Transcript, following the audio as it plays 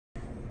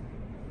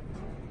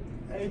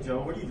Hey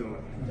Joe, what are you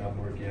doing? I'm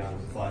working on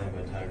filing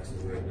my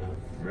taxes right now.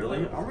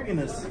 Really? I'm reading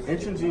this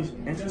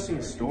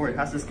interesting story. It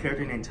has this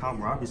character named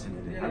Tom Robinson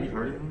in it. Have you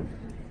heard of him?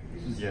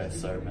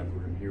 Yes, I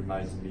remember him. He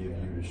reminds me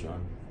of you,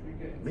 Sean.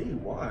 Me?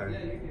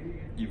 Why?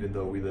 Even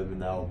though we live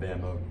in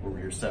Alabama, where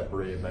we are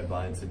separated by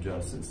violence and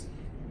justice,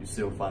 you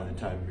still find the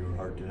time in your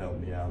heart to help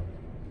me out.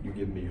 You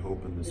give me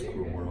hope in this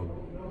cruel world.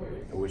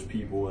 I wish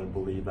people wouldn't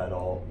believe that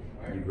all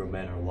Negro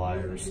men are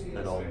liars,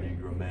 that all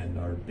Negro men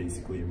are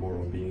basically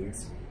immoral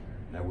beings.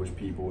 And I wish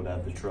people would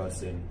have the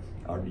trust in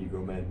our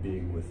Negro men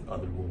being with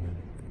other women.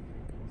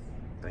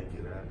 Thank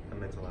you. That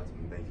meant a lot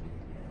to me. Thank you.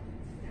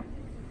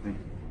 Thank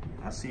you.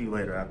 I'll see you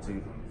later. I have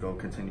to go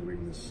continue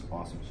reading this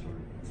awesome story.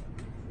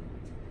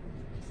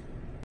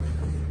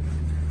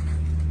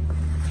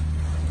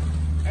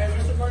 Hey,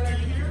 Mr. Burnett,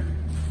 you here?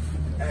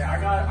 Hey,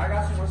 I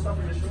got some more stuff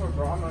in the store,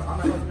 bro. I'm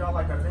gonna help y'all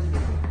like I've been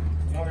doing.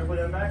 You want me to put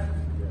it back?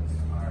 Yes.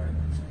 All right.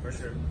 For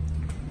sure.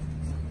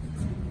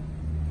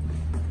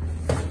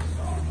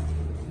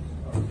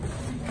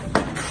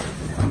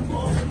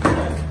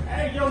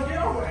 Hey, yo,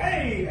 get over.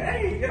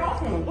 Hey, get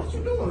off him. What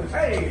you doing?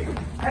 Hey, you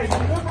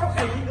good, bro?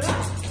 Hey, you good?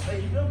 Hey,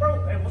 you good, bro?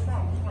 Hey, what's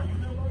wrong? You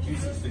good, bro?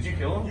 Jesus, did you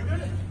kill him? You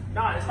good?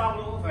 Nah, it's not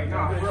what it looks like.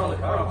 Nah, bro.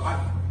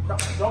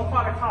 Don't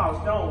call the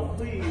cops. Don't,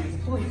 please.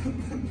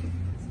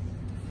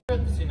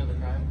 At the scene of the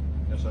crime?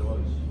 Yes, I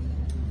was.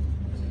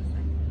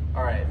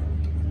 Alright.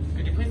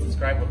 Could you please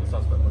describe what the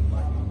suspect looked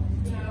like?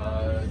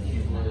 He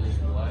was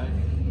black,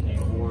 he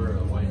wore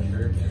a white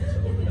shirt and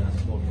some open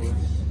basketball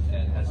shorts,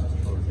 and has his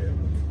short hair.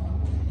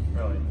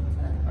 Really?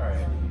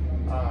 Alright.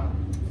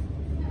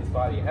 His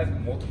body has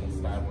multiple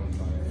stab wounds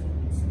on it.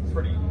 It's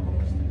pretty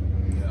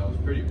interesting. Yeah, it was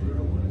pretty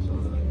brutal when I saw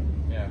that.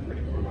 Yeah,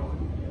 pretty brutal.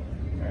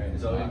 Alright.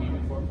 Is that what you need me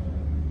for?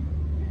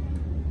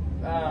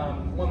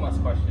 One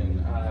last question.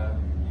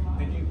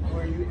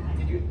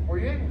 Were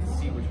you able to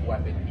see which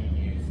weapon he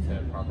used to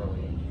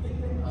properly?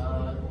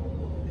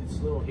 It's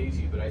a little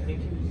hazy, but I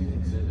think he was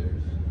using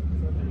scissors.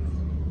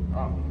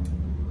 Oh,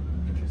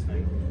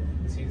 interesting.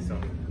 I see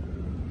some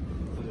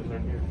scissors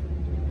right here.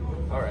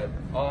 All right,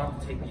 I'll have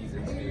to take these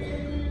into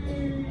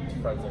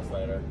forensics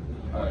later.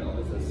 All right,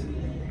 this is.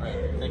 All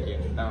right, thank you.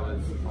 That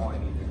was all I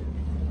needed.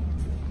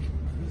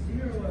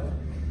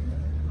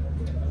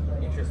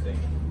 Interesting.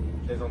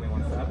 There's only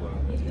one stab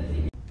wound.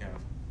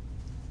 Gavin.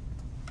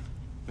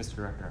 Mr.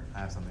 Director, I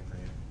have something for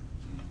you.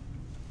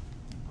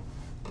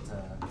 It's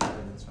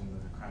evidence from the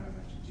crime I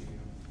mentioned to you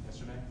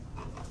yesterday.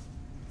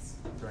 It's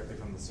directly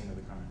from the scene of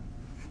the crime.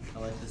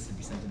 I'd like this to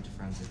be sent into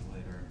forensic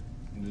later.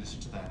 In addition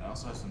to that, I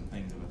also have some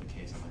things about the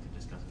case I'd like to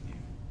discuss with you.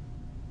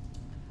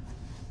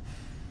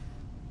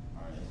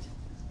 Alright,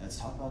 let's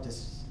talk about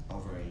this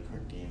over a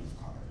quick game of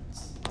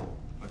cards.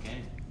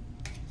 Okay.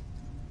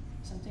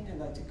 Something I'd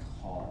like to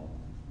call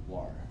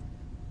War.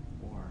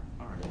 War.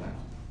 Alright then.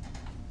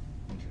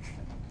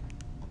 Interesting.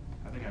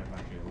 I think I'm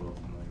actually a little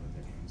familiar with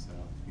the game, so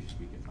we should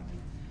be fine.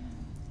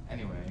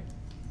 Anyway,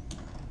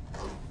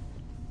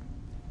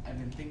 I've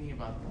been thinking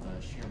about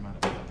the sheer amount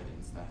of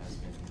evidence that has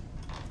been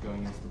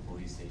going into the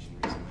police station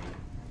recently.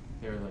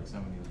 There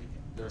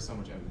are so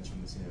much evidence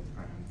from the scene of the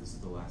crime. This is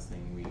the last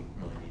thing we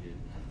really needed.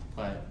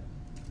 But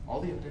all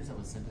the evidence that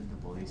was sent into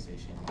the police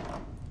station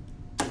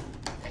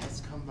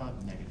has come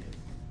about negative.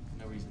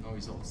 No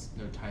results,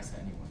 no ties to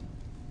anyone.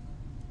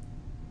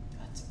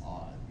 That's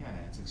odd. Yeah,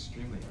 it's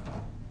extremely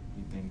odd.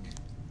 You'd think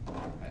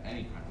at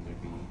any crime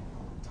there'd be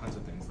tons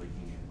of things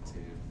linking it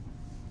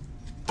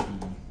to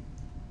the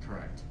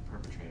correct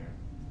perpetrator.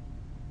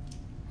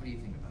 What do you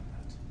think about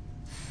that?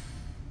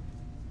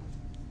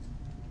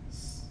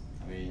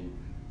 I mean,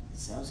 it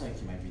sounds like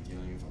you might be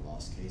dealing with a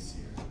lost case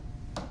here.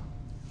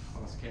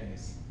 Lost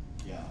case.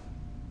 Yeah.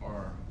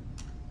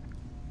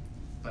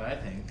 But I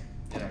think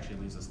it actually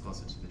leads us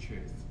closer to the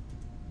truth.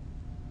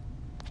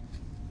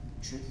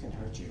 Truth can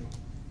hurt you.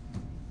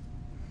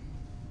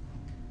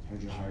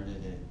 Hurt you harder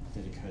than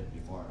it could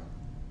before.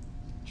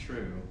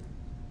 True,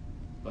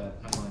 but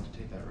I'm willing to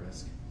take that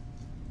risk.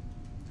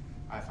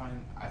 I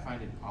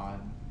find it odd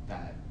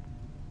that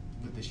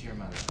with the sheer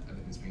amount of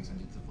evidence being sent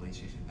into the police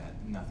station that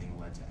nothing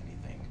led to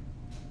anything.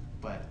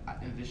 But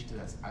in addition to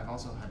this, I've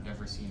also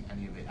never seen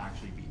any of it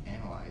actually be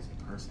analyzed in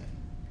person.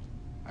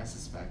 I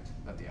suspect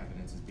that the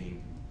evidence is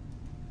being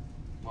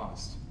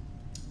lost,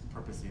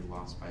 purposely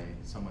lost by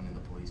someone in the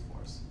police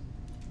force.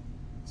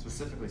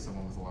 Specifically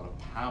someone with a lot of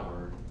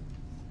power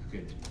who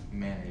could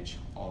manage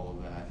all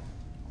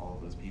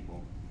of those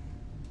people.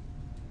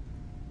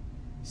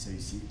 So you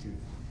seek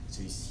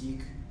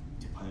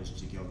to punish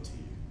the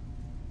guilty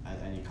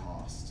at any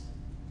cost.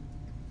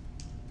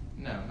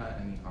 No, not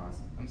at any cost.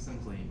 I'm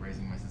simply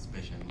raising my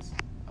suspicions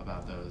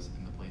about those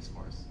in the police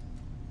force.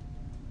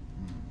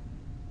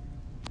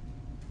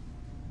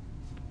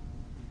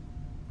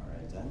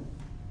 Alright then.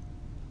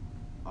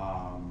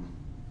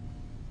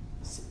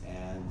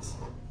 And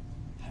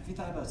have you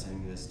thought about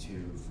sending this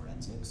to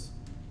forensics?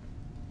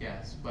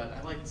 Yes, but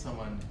I'd like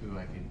someone who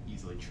I could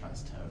easily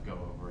trust to go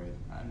over it.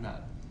 I'm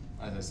not,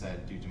 as I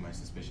said, due to my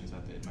suspicions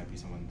that it might be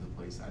someone in the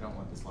police, I don't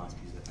want this last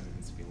piece of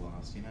evidence to be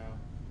lost, you know?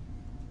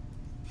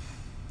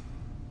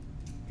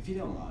 If you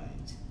don't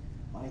mind,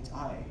 might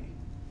I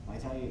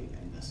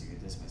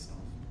investigate this myself?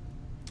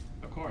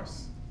 Of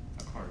course.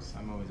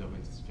 I'm always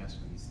open to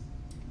suggestions.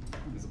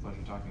 It's a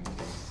pleasure talking to you.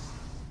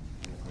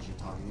 And a pleasure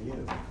talking to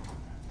you.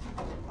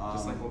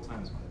 Just like old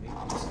times, buddy.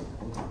 Just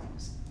like old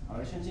times. I'll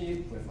return to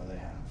you with what I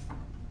have.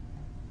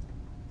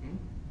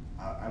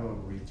 I will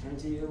return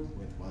to you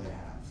with what I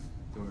have.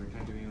 You'll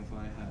return to me with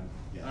what I have.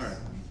 Yes. All right.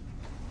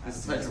 It's a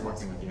As soon as pleasure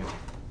working with you.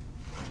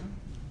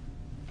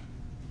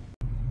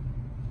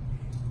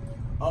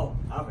 Oh,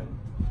 Alvin,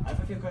 I have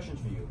a few questions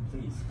for you.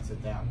 Please,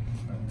 sit down.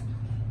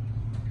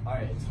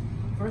 Alright,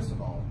 first of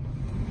all,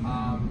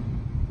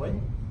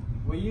 when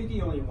were you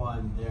the only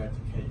one there at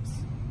the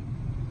case?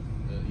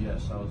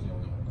 Yes, I was the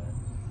only one there.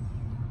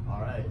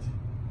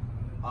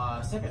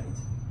 Alright. Second,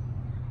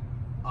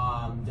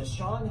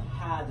 Deshaun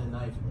had a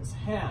knife in his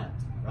hand,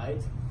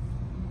 right?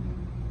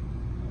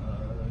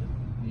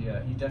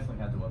 Yeah, he definitely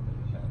had the weapon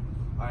in his hand.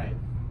 Alright,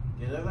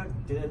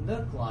 did it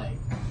look like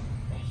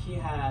he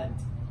had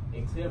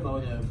a clear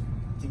motive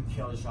to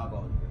kill the shop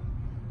owner?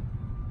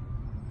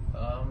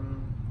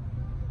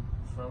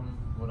 From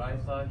what I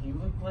thought, he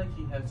looked like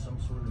he had some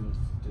sort of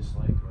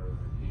dislike or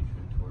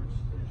hatred towards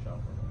the shop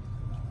owner.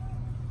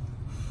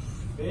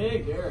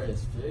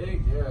 Figures.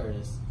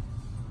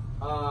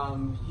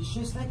 He's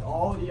just like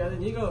all the other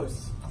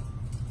Negos.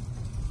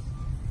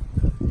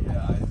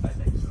 Yeah, I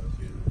think so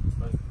too.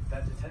 But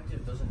that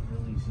detective doesn't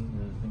really seem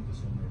to think the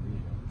same way we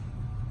do.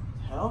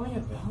 Tell me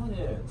about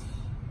it.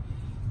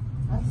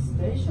 At the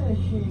station,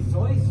 he's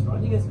always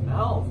running his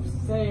mouth,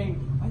 saying,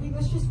 I think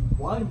that's just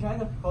one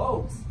kind of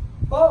folks.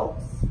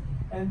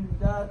 And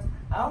that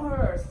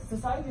our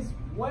society's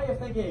way of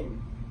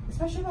thinking,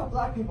 especially about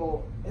black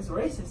people, is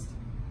racist.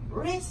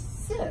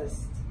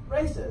 Racist.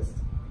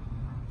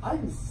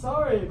 I'm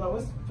sorry, but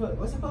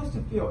we're supposed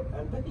to feel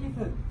empathy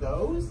for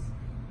those?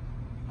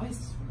 I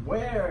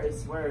swear.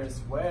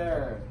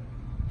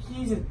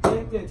 He's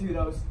addicted to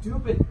those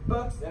stupid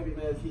books every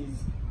minute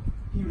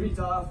he reads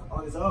off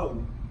on his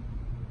own.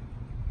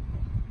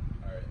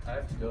 Alright, I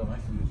have to go. My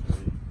food is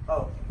ready.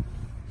 Oh.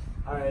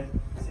 Alright,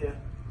 see ya.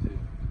 See you.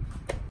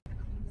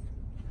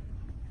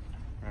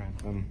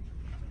 Alright,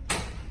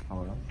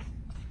 hello?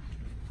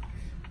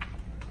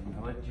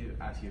 I'd like to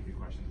ask you a few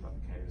questions about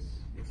the case.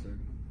 Yes, sir.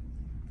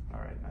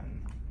 Alright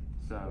then.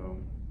 So,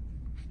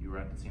 you were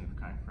at the scene of the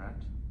crime,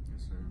 correct?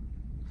 Yes, sir.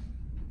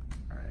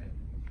 Alright.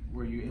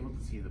 Were you able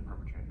to see the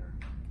perpetrator?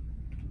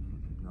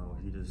 No,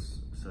 he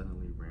just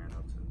suddenly ran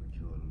up to him and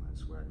killed him. I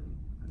swear I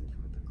didn't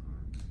commit the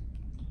crime.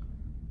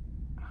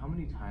 How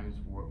many times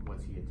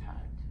was he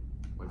attacked?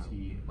 Was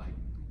he, like,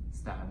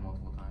 stabbed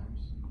multiple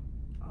times?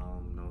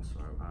 No,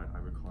 sir. I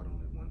recalled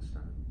only one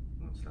stab.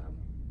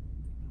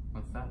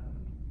 What's that then?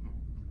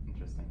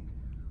 Interesting.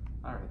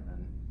 Alright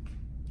then.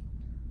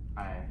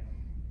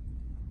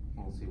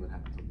 We'll see what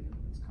happens when the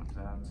evidence comes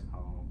out.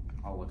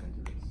 I'll look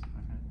into this,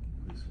 okay?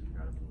 Please, sir, you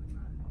gotta believe me.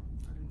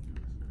 I didn't do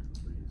this, sir.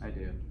 Please. I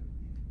do.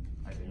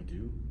 You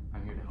do?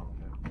 I'm here to help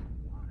you.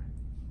 Why?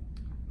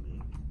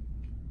 Me?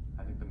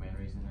 I think the main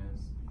reason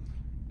is,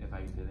 if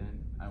I didn't,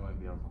 I wouldn't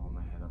be able to hold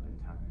my head up in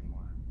town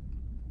anymore.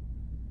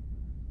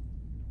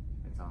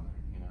 It's honor,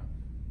 you know?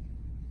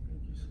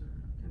 Thank you, sir.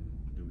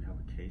 Do we have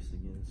a case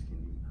against?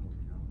 Can you help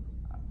me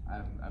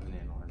out? I've been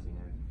analyzing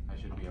it. I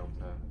should be able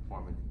to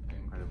form an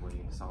incredibly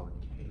solid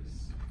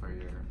case for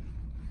your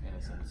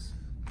innocence.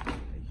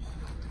 Thank you, sir.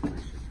 I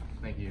appreciate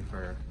it. Thank you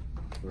for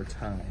your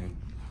time.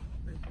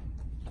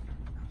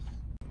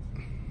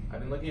 I've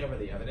been looking over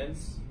the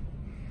evidence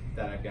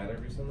that I've gathered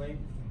recently,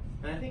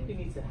 and I think we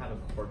need to have a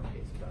court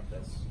case about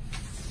this.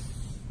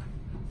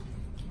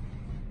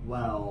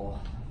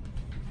 Well,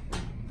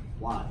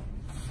 why?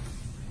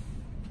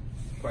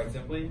 Quite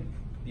simply,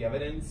 the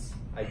evidence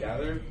I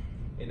gathered,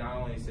 it not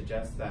only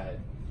suggests that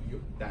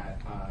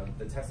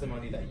the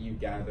testimony that you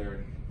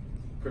gathered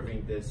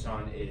proving this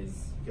Sean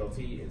is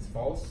guilty is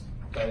false,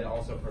 but I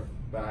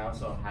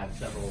also have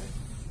several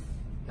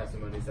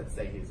testimonies that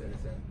say he's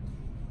innocent.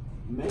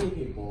 Many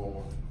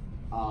people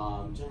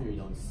generally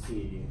don't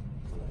see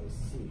what I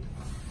see.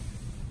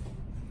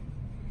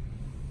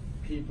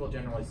 People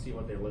generally see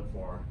what they look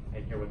for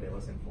and hear what they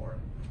listen for.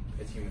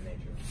 It's human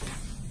nature.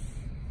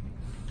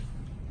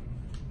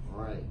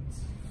 Right.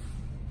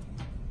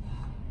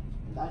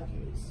 In that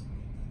case,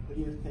 who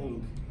do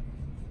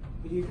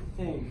you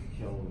think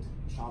killed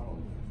the shop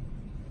owner?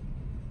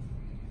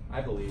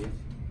 I believe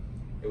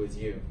it was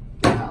you.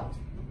 Get out.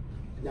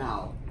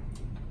 Now.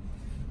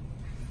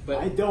 But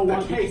I don't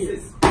want to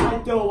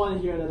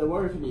hear another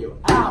word from you.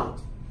 Out!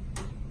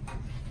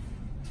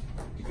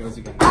 It goes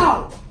again.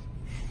 Out!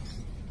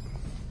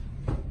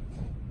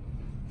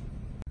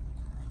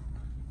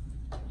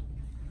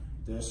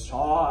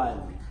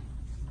 Deshaun,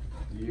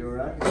 do you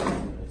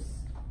recognize this?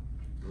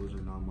 Those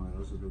are not mine.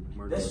 Those are the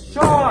murderers.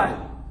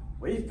 Deshaun,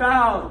 we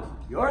found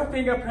your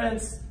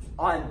fingerprints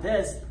on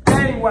this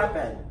dang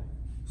weapon.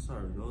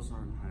 Sorry, those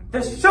aren't mine.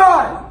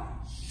 Deshaun,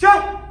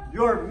 shut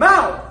your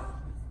mouth!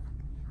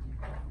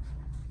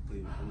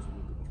 Please, those are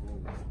the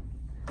whole.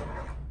 I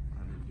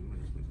didn't do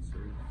anything,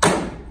 sir.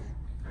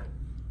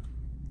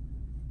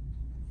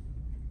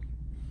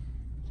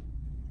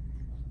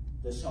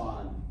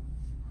 Deshaun,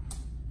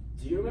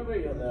 do you remember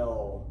your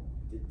little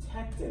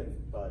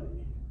detective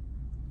buddy?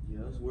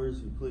 Yes, where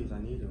is he? Please, I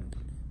need him.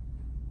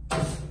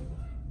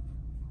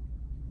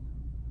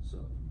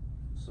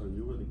 So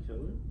you were the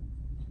killer?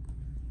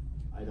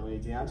 I don't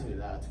need to answer to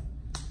that.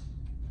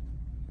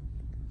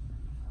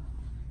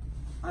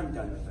 I'm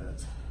done with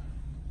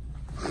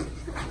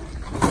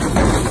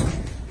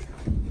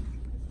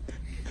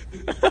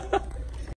it.